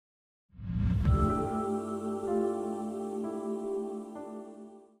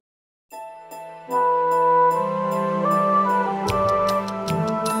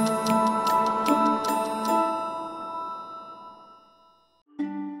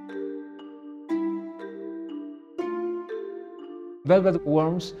Velvet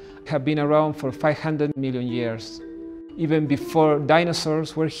worms have been around for 500 million years, even before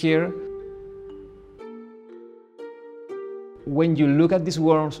dinosaurs were here. When you look at these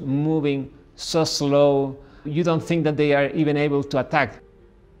worms moving so slow, you don't think that they are even able to attack.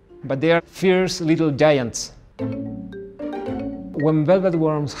 But they are fierce little giants. When velvet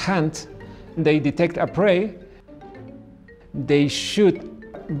worms hunt, they detect a prey, they shoot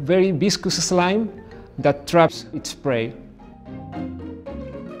very viscous slime that traps its prey.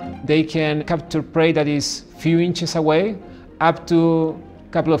 They can capture prey that is few inches away, up to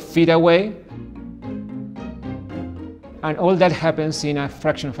a couple of feet away. And all that happens in a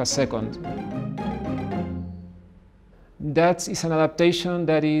fraction of a second. That is an adaptation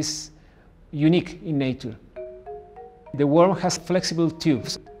that is unique in nature. The worm has flexible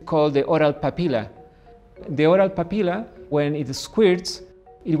tubes called the oral papilla. The oral papilla, when it squirts,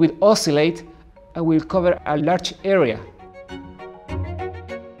 it will oscillate and will cover a large area.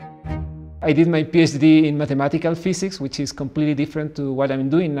 I did my PhD in mathematical physics, which is completely different to what I'm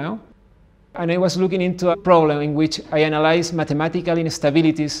doing now. And I was looking into a problem in which I analyzed mathematical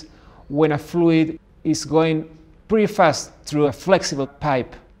instabilities when a fluid is going pretty fast through a flexible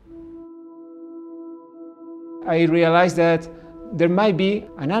pipe. I realized that there might be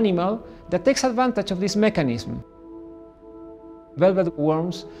an animal that takes advantage of this mechanism. Velvet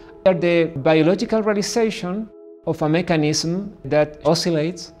worms are the biological realization of a mechanism that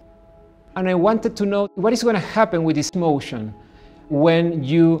oscillates. And I wanted to know what is going to happen with this motion when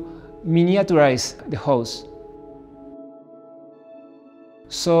you miniaturize the host.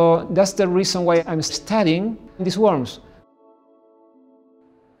 So that's the reason why I'm studying these worms.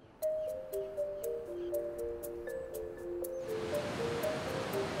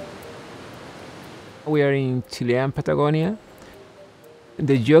 We are in Chilean Patagonia.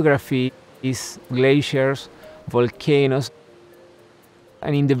 The geography is glaciers, volcanoes,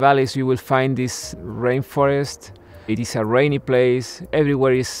 and in the valleys you will find this rainforest. It is a rainy place.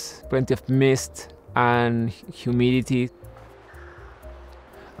 Everywhere is plenty of mist and humidity.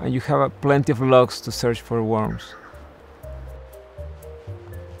 And you have plenty of logs to search for worms.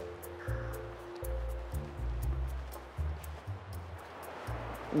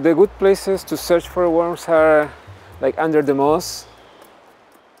 The good places to search for worms are like under the moss.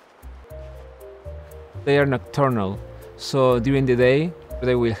 They are nocturnal, so during the day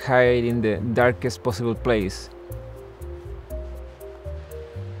they will hide in the darkest possible place.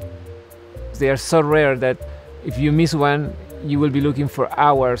 They are so rare that if you miss one, you will be looking for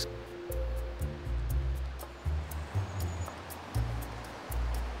hours.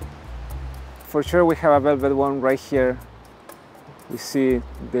 For sure we have a velvet worm right here. You see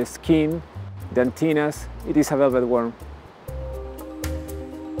the skin, the antennas. It is a velvet worm.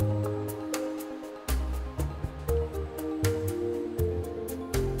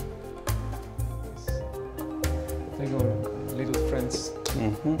 Take our little friends.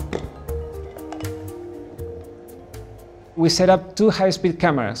 We set up two high-speed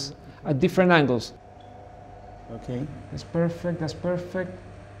cameras at different angles. Okay. That's perfect, that's perfect.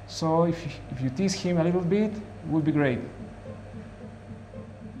 So if you tease him a little bit, it would be great.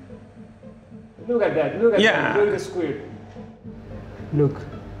 Look at that, look at that, look at the squirt. Look,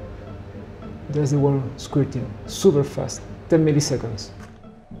 there's the worm squirting, super fast, 10 milliseconds.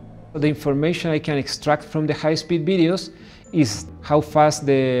 The information I can extract from the high-speed videos is how fast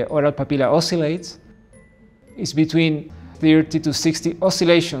the oral papilla oscillates. It's between 30 to 60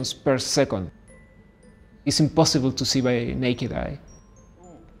 oscillations per second. It's impossible to see by naked eye.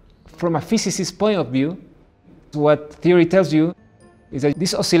 From a physicist's point of view, what theory tells you is that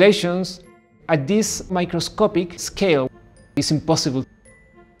these oscillations at this microscopic scale is impossible.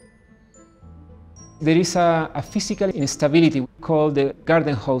 There is a physical instability called the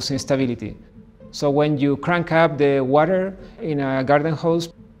garden hose instability. So when you crank up the water in a garden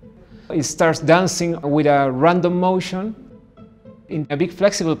hose, it starts dancing with a random motion. In a big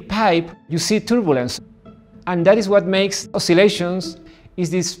flexible pipe, you see turbulence. And that is what makes oscillations, is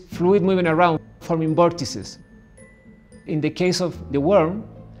this fluid moving around, forming vortices. In the case of the worm,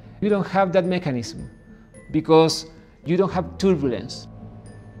 you don't have that mechanism because you don't have turbulence.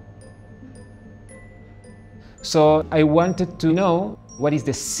 So I wanted to know what is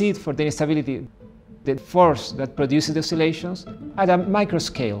the seed for the instability, the force that produces the oscillations at a micro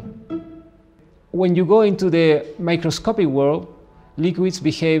scale. When you go into the microscopic world, liquids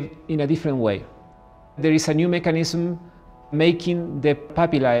behave in a different way. There is a new mechanism making the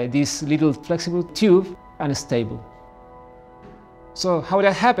papillae, this little flexible tube, unstable. So how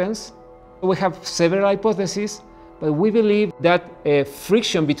that happens, we have several hypotheses, but we believe that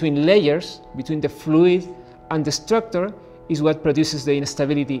friction between layers, between the fluid and the structure, is what produces the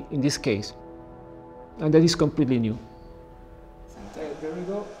instability in this case. And that is completely new. There we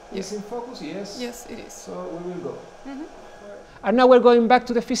go. Yes. Is in focus? Yes. Yes, it is. So we will go. And now we're going back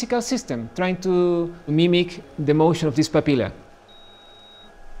to the physical system, trying to mimic the motion of this papilla.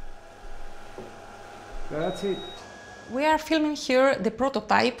 That's it. We are filming here the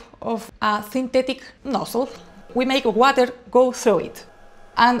prototype of a synthetic nozzle. We make water go through it.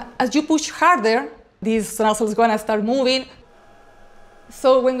 And as you push harder, this nozzle is going to start moving.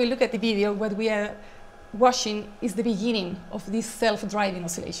 So when we look at the video, what we are watching is the beginning of this self-driving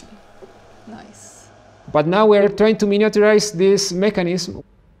oscillation. Nice. But now we're trying to miniaturize this mechanism.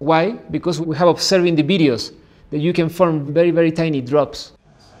 Why? Because we have observed in the videos that you can form very, very tiny drops.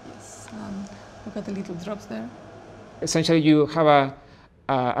 Yes. Look at the little drops there. Essentially, you have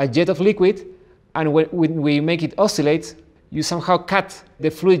a jet of liquid, and when we make it oscillate, you somehow cut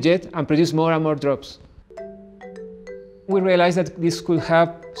the fluid jet and produce more and more drops. We realized that this could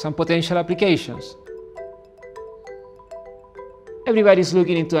have some potential applications. Everybody's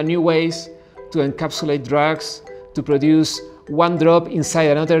looking into new ways to encapsulate drugs, to produce one drop inside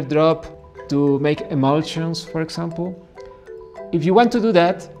another drop, to make emulsions, for example. If you want to do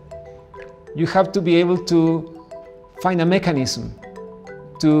that, you have to be able to find a mechanism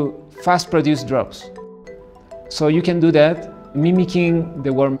to fast produce drops. So you can do that mimicking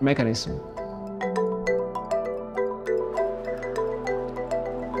the worm mechanism.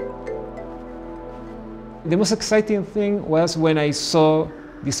 The most exciting thing was when I saw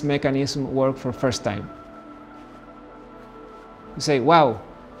this mechanism work for the first time. You say, wow,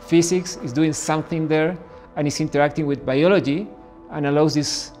 physics is doing something there and is interacting with biology and allows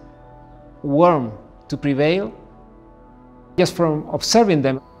this worm to prevail. Just from observing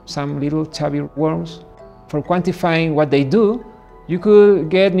them, some little chubby worms, from quantifying what they do, you could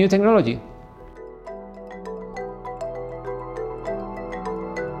get new technology.